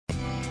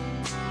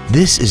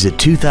This is a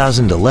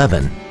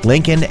 2011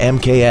 Lincoln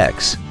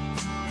MKX.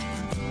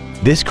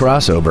 This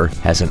crossover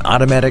has an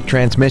automatic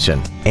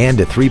transmission and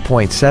a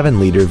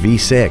 3.7-liter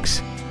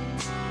V6.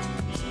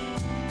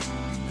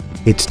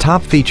 Its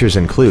top features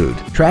include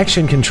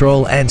traction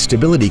control and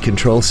stability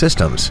control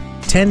systems,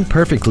 10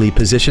 perfectly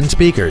positioned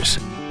speakers,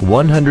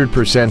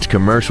 100%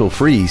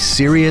 commercial-free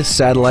Sirius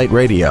satellite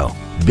radio,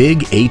 big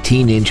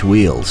 18-inch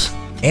wheels,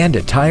 and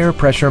a tire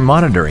pressure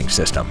monitoring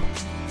system.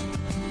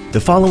 The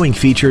following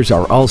features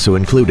are also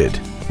included: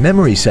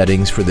 memory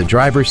settings for the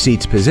driver's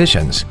seat's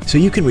positions so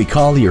you can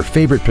recall your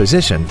favorite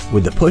position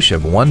with the push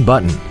of one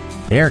button,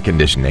 air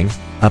conditioning,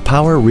 a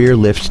power rear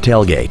lift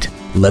tailgate,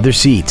 leather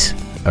seats,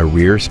 a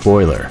rear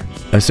spoiler,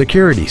 a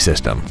security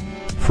system,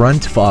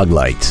 front fog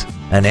lights,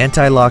 an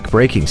anti-lock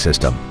braking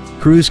system,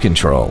 cruise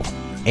control,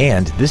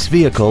 and this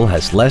vehicle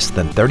has less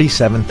than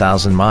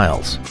 37,000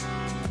 miles.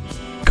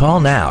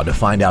 Call now to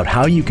find out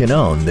how you can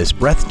own this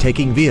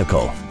breathtaking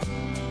vehicle.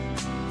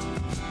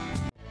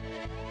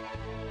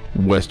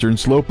 Western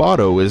Slope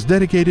Auto is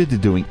dedicated to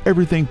doing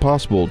everything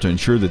possible to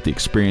ensure that the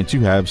experience you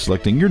have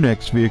selecting your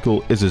next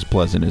vehicle is as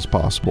pleasant as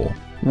possible.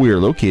 We are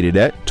located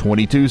at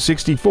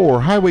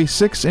 2264 Highway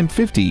 6 and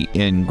 50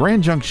 in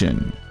Grand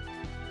Junction.